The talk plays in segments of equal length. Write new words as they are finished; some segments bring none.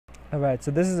Alright,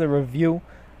 so this is a review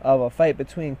of a fight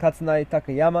between Katsunari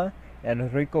Takayama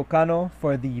and Riku Kano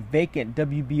for the vacant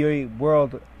WBA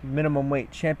World Minimum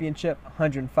Weight Championship,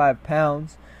 105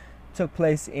 pounds. Took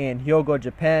place in Hyogo,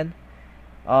 Japan.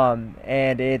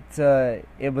 And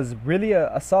it was really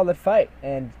a solid fight,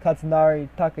 and Katsunari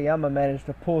Takayama managed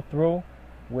to pull through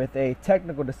with a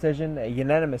technical decision, a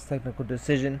unanimous technical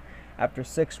decision, after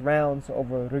 6 rounds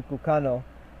over Riku Kano,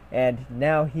 and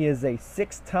now he is a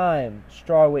 6-time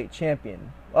strawweight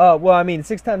champion. I mean,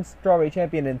 6-time strawweight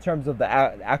champion in terms of the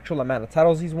actual amount of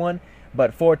titles he's won,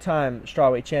 but 4-time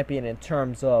strawweight champion in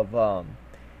terms of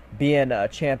being a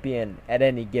champion at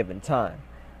any given time.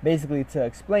 Basically, to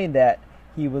explain that,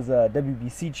 he was a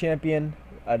WBC champion,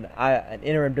 an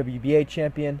interim WBA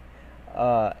champion.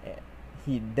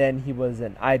 He was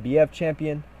an IBF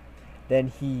champion. Then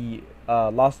he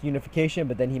lost unification,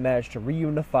 but then he managed to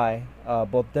reunify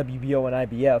both WBO and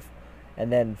IBF.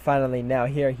 And then finally, now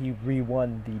here, he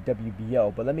re-won the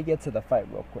WBO. But let me get to the fight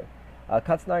real quick.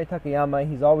 Katsunari Takayama,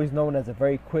 he's always known as a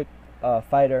very quick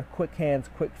fighter, quick hands,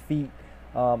 quick feet.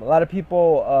 A lot of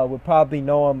people would probably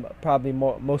know him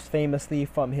most famously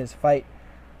from his fight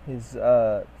with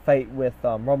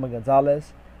Roman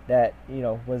Gonzalez. That,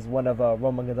 was one of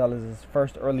Roman Gonzalez's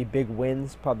first early big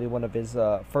wins, probably one of his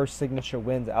first signature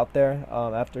wins out there,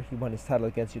 after he won his title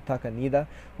against Yutaka Nida,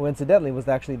 who incidentally was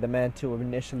actually the man to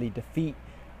initially defeat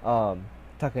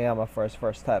Takayama for his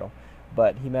first title.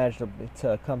 But he managed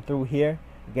to come through here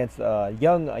against a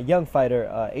young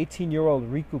fighter,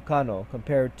 18-year-old Riku Kano,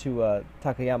 compared to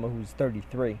Takayama, who's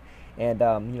 33. And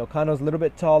Kano's a little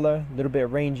bit taller, a little bit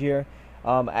rangier.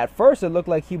 At first, it looked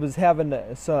like he was had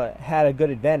a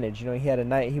good advantage.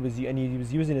 He was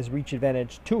using his reach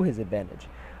advantage to his advantage.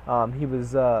 He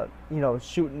was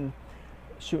shooting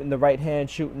the right hand,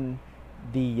 shooting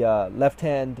the left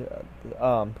hand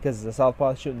because it's a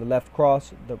southpaw, shooting the left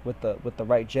cross with the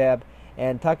right jab.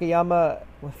 And Takayama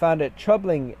found it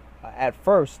troubling at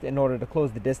first in order to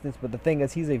close the distance. But the thing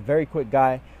is, he's a very quick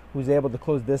guy who's able to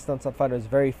close distance on fighters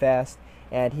very fast,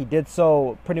 and he did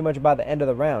so pretty much by the end of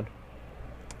the round.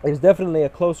 It was definitely a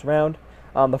close round.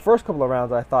 The first couple of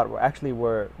rounds I thought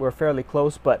were fairly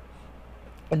close, but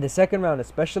in the second round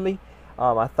especially,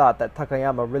 I thought that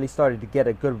Takayama really started to get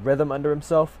a good rhythm under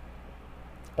himself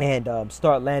and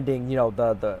start landing,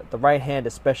 the right hand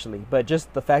especially. But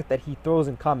just the fact that he throws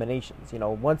in combinations,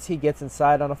 once he gets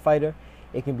inside on a fighter,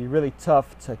 it can be really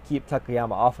tough to keep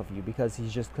Takayama off of you because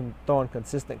he's just throwing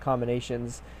consistent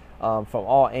combinations from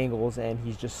all angles, and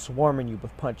he's just swarming you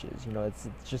with punches. It's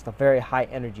just a very high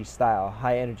energy style,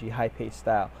 high energy, high pace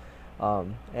style.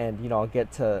 And I'll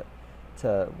get to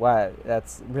why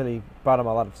that's really brought him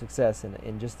a lot of success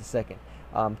in just a second.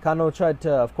 Kano tried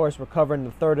to, of course, recover in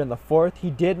the third and the fourth. He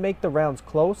did make the rounds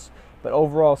close, but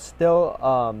overall still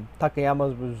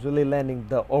Takayama was really landing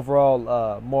the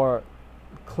overall more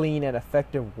clean and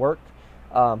effective work.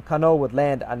 Kano would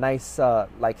land a nice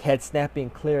head snapping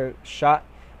clear shot,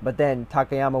 but then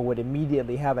Takayama would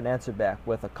immediately have an answer back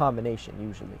with a combination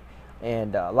usually.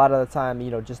 And a lot of the time,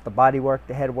 just the body work,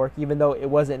 the head work, even though it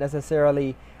wasn't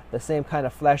necessarily the same kind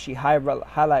of flashy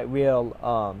highlight reel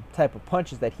type of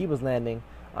punches that he was landing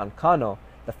on Kano,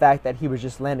 the fact that he was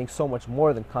just landing so much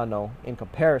more than Kano in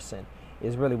comparison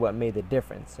is really what made the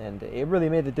difference. And it really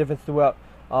made the difference throughout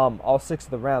all 6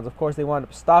 of the rounds. Of course, they wound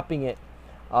up stopping it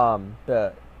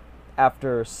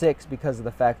after 6 because of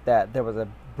the fact that there was a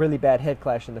really bad head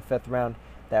clash in the 5th round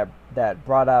that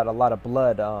brought out a lot of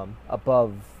blood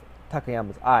above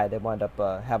Takayama's eye. They wound up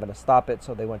having to stop it,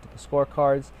 so they went to the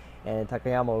scorecards, and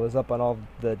Takayama was up on all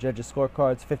the judges'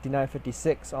 scorecards,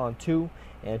 59-56 on 2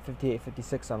 and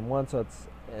 58-56 on 1, so it's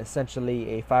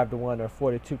essentially a 5-1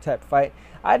 or 4-2 type fight.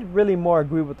 I'd really more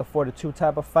agree with the 4-2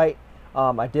 type of fight.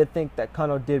 I did think that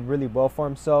Kano did really well for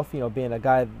himself, being a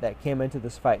guy that came into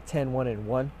this fight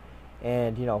 10-1-1.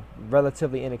 And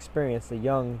relatively inexperienced, a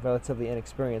young, relatively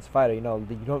inexperienced fighter. You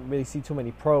don't really see too many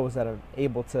pros that are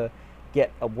able to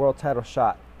get a world title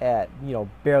shot at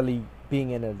barely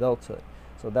being in adulthood.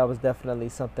 So that was definitely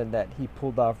something that he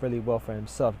pulled off really well for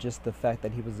himself. Just the fact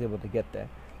that he was able to get there.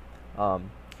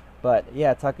 But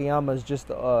yeah, Takayama is just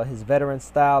his veteran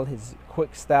style, his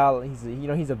quick style.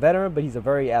 He's a veteran, but he's a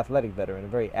very athletic veteran, a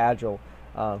very agile,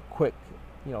 quick,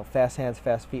 fast hands,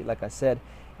 fast feet, like I said.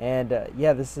 And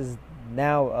yeah, this is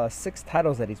now 6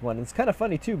 titles that he's won. And it's kind of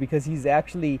funny too because he's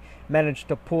actually managed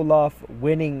to pull off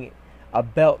winning a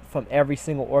belt from every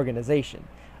single organization.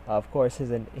 Of course,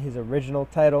 his original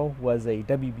title was a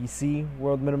WBC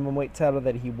World Minimum Weight title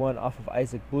that he won off of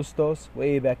Isaac Bustos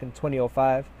way back in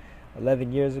 2005,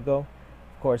 11 years ago.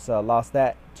 Of course, lost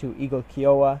that to Eagle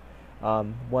Kiowa.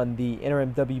 Won the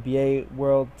interim WBA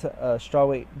World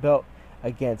Strawweight belt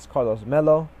against Carlos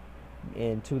Melo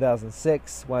in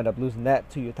 2006. Wound up losing that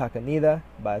to Yutaka Nida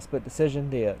by a split decision.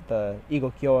 The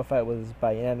Eagle Kiowa fight was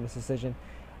by unanimous decision.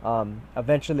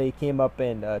 Eventually came up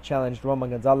and challenged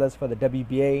Roman Gonzalez for the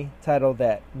WBA title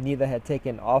that Nida had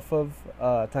taken off of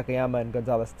Takayama, and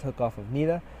Gonzalez took off of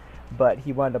Nida, but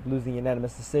he wound up losing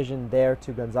unanimous decision there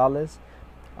to Gonzalez.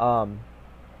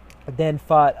 Then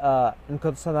fought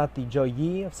Katsunari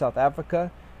Takayama of South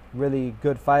Africa. Really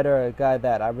good fighter, a guy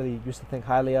that I really used to think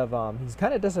highly of. He's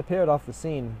kind of disappeared off the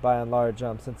scene by and large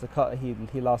since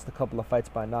he lost a couple of fights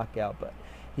by knockout, but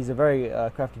he's a very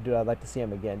crafty dude. I'd like to see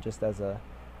him again, just as a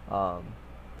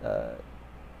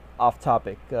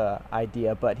off-topic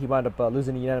idea. But he wound up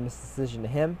losing a unanimous decision to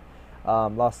him.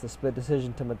 Lost the split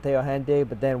decision to Mateo Hande,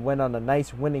 but then went on a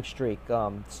nice winning streak,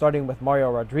 starting with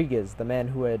Mario Rodriguez, the man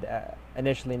who had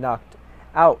initially knocked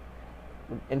out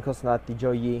Katsunari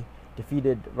Takayama.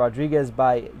 Defeated Rodriguez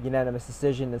by unanimous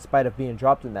decision in spite of being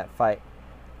dropped in that fight.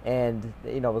 And,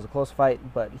 it was a close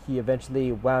fight, but he eventually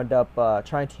wound up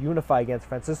trying to unify against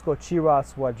Francisco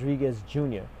Chiros Rodriguez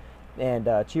Jr. And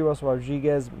Chiros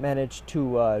Rodriguez managed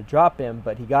to drop him,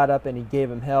 but he got up and he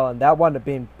gave him hell. And that wound up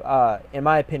being, in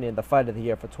my opinion, the fight of the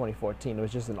year for 2014. It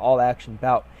was just an all-action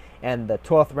bout. And the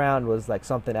 12th round was like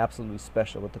something absolutely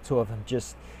special, with the two of them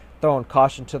just throwing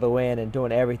caution to the wind and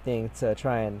doing everything to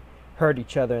try and hurt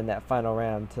each other in that final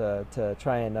round to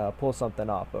try and pull something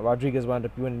off. But Rodriguez wound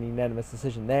up winning the unanimous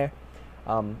decision there.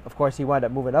 Of course, he wound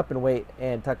up moving up in weight,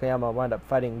 and Takayama wound up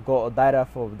fighting Go Odaira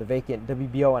for the vacant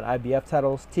WBO and IBF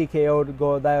titles. TKO'd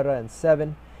Go Odaira in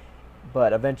 7,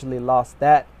 but eventually lost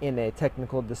that in a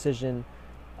technical decision,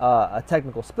 a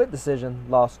technical split decision,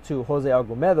 lost to Jose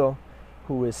Argumedo,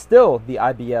 who is still the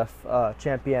IBF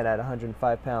champion at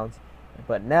 105 pounds.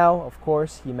 But now, of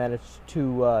course, he managed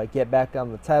to get back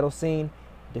on the title scene,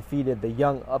 defeated the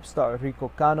young upstart Riku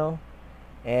Kano,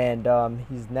 and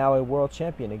he's now a world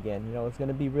champion again. It's going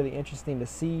to be really interesting to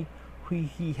see who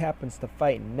he happens to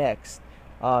fight next.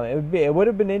 It would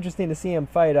have been interesting to see him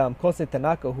fight Kosei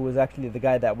Tanaka, who was actually the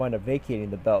guy that wound up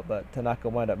vacating the belt, but Tanaka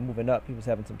wound up moving up. He was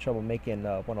having some trouble making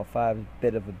 105, a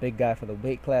bit of a big guy for the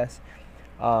weight class.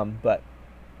 But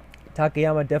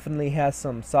Takayama definitely has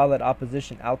some solid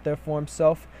opposition out there for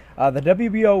himself. The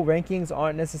WBO rankings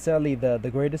aren't necessarily the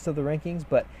greatest of the rankings,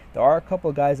 but there are a couple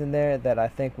of guys in there that I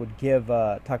think would give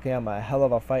Takayama a hell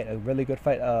of a fight, a really good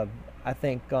fight. I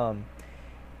think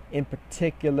in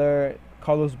particular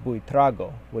Carlos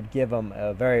Buitrago would give him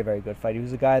a very, very good fight. He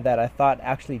was a guy that I thought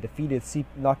actually defeated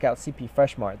knockout CP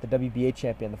Freshmart, the WBA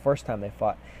champion, the first time they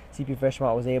fought. CP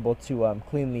Freshmart was able to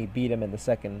cleanly beat him in the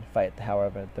second fight,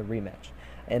 however, the rematch.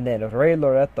 And then Ray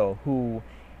Loreto, who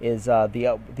is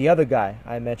the other guy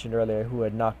I mentioned earlier, who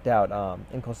had knocked out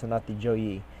Katsunari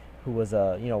Takayama, who was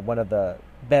one of the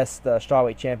best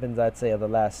strawweight champions, I'd say, of the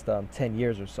last 10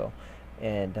 years or so.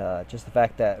 And just the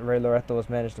fact that Ray Loreto has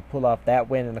managed to pull off that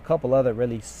win and a couple other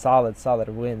really solid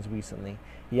wins recently.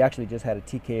 He actually just had a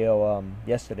TKO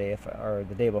yesterday, or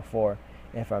the day before,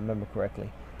 if I remember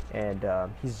correctly. And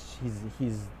he's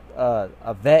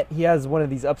a vet. He has one of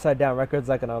these upside down records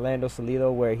like an Orlando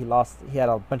Salido, where he had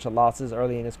a bunch of losses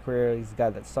early in his career. He's a guy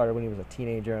that started when he was a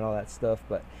teenager and all that stuff,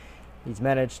 but he's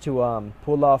managed to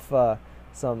pull off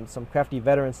some crafty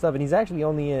veteran stuff. And he's actually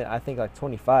only I think like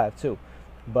 25 too,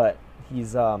 but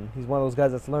he's one of those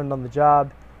guys that's learned on the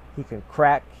job. He can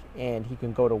crack and he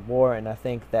can go to war, and I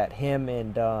think that him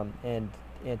and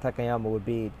Takayama would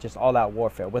be just all out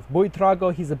warfare. With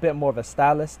Buitrago, he's a bit more of a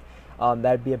stylist.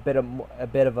 That'd be a bit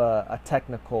of a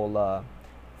technical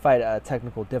fight,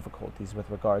 technical difficulties with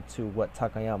regard to what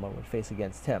Takayama would face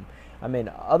against him. I mean,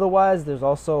 otherwise, there's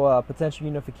also potential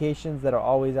unifications that are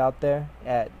always out there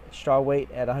at strawweight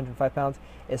at 105 pounds,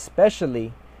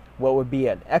 especially what would be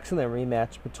an excellent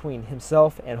rematch between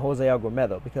himself and Jose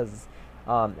Argumedo, because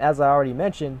as I already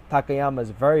mentioned, Takayama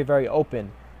is very, very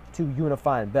open to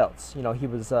unifying belts. He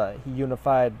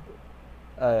unified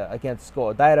against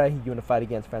Go Odaira, he unified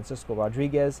against Francisco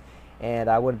Rodriguez, and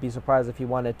I wouldn't be surprised if he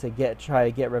wanted to try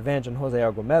to get revenge on Jose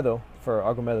Argumedo for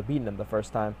Argumedo beating him the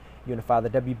first time, unify the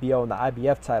WBO and the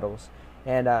IBF titles.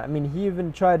 And he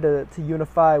even tried to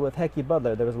unify with Hecky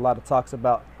Butler. There was a lot of talks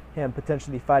about him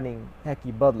potentially fighting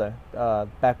Hecky Butler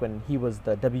back when he was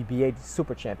the WBA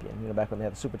super champion, back when they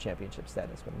had the super championship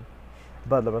status, when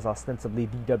Butler was ostensibly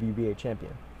the WBA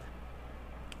champion.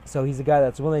 So he's a guy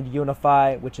that's willing to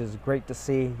unify, which is great to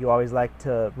see. You always like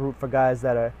to root for guys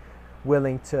that are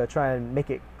willing to try and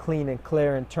make it clean and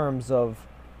clear in terms of,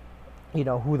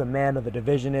 who the man of the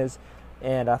division is.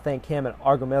 And I think him and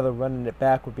Argumedo running it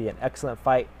back would be an excellent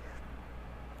fight.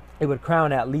 it would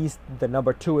crown at least the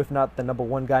number 2, if not the number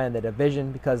 1 guy in the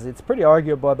division, because it's pretty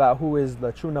arguable about who is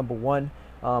the true number 1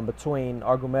 between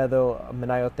Argumedo,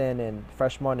 Menayoten, and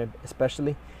Freshman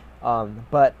especially.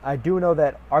 But I do know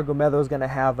that Argumedo is going to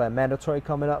have a mandatory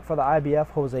coming up for the IBF,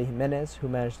 Jose Jimenez, who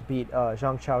managed to beat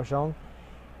Zhang Chaozhong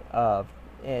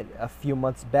a few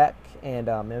months back. And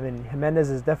I mean, Jimenez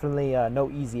is definitely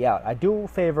no easy out. I do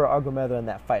favor Argumedo in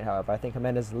that fight, however. I think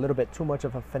Jimenez is a little bit too much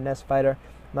of a finesse fighter.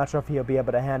 I'm not sure if he'll be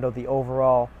able to handle the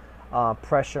overall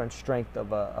pressure and strength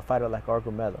of a fighter like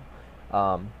Argumedo.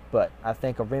 But I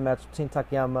think a rematch between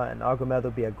Takayama and Argumedo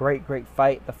would be a great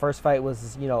fight. The first fight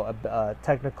was, you know, a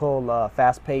technical,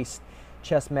 fast-paced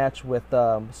chess match with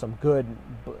some good,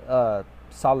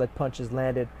 solid punches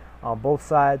landed on both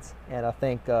sides, and I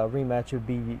think a rematch would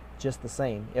be just the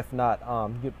same, if not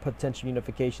potential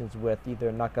unifications with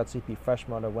either Nakatsuki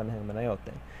Freshman or Wenheng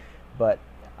Menayote. But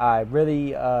I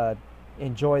really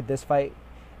enjoyed this fight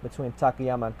between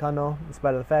Takayama and Kano, in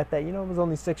spite of the fact that, you know, it was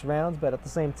only 6 rounds, but at the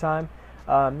same time,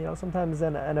 you know, sometimes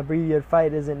an abbreviated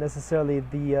fight isn't necessarily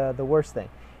the worst thing,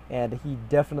 and he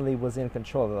definitely was in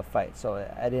control of the fight. So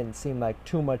it didn't seem like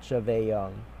too much of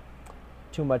a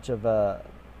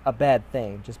bad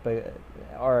thing,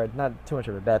 or not too much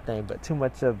of a bad thing, but too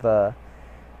much of I'm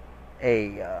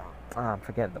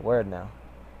forgetting the word now.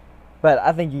 But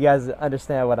I think you guys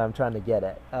understand what I'm trying to get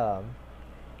at.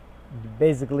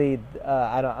 Basically,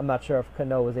 I'm not sure if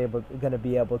Kano was going to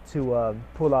be able to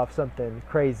pull off something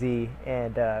crazy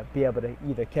and be able to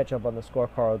either catch up on the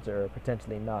scorecards or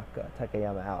potentially knock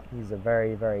Takayama out. He's a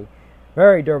very, very,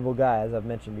 very durable guy, as I've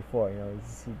mentioned before. You know,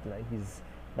 he's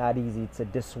not easy to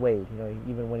dissuade. You know,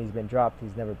 even when he's been dropped,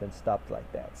 he's never been stopped like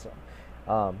that.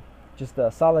 So, just a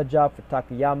solid job for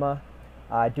Takayama.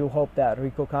 I do hope that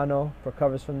Riku Kano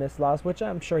recovers from this loss, which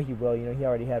I'm sure he will. You know, he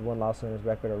already had 1 loss on his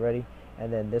record already.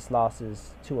 And then this loss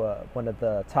is to one of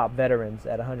the top veterans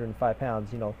at 105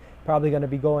 pounds. You know, probably going to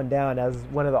be going down as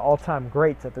one of the all-time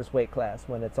greats at this weight class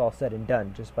when it's all said and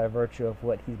done, just by virtue of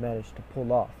what he's managed to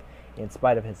pull off in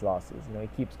spite of his losses. You know, he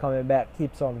keeps coming back,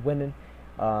 keeps on winning,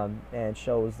 and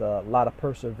shows a lot of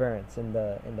perseverance in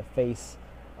the face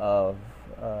of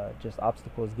just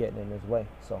obstacles getting in his way.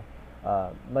 So,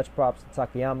 much props to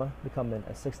Takayama, becoming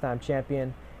a 6-time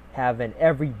champion, having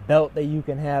every belt that you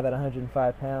can have at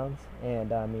 105 pounds,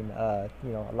 and I mean,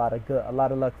 you know, a lot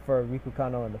of luck for Riku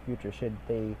Kano in the future should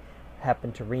they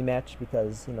happen to rematch,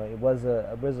 because, you know, it was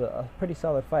a pretty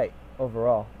solid fight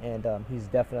overall, and he's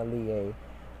definitely a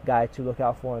guy to look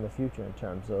out for in the future in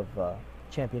terms of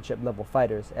championship level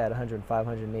fighters at 105,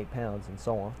 108 pounds, and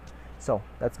so on. So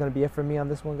that's gonna be it for me on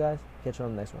this one, guys. Catch you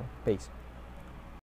on the next one. Peace.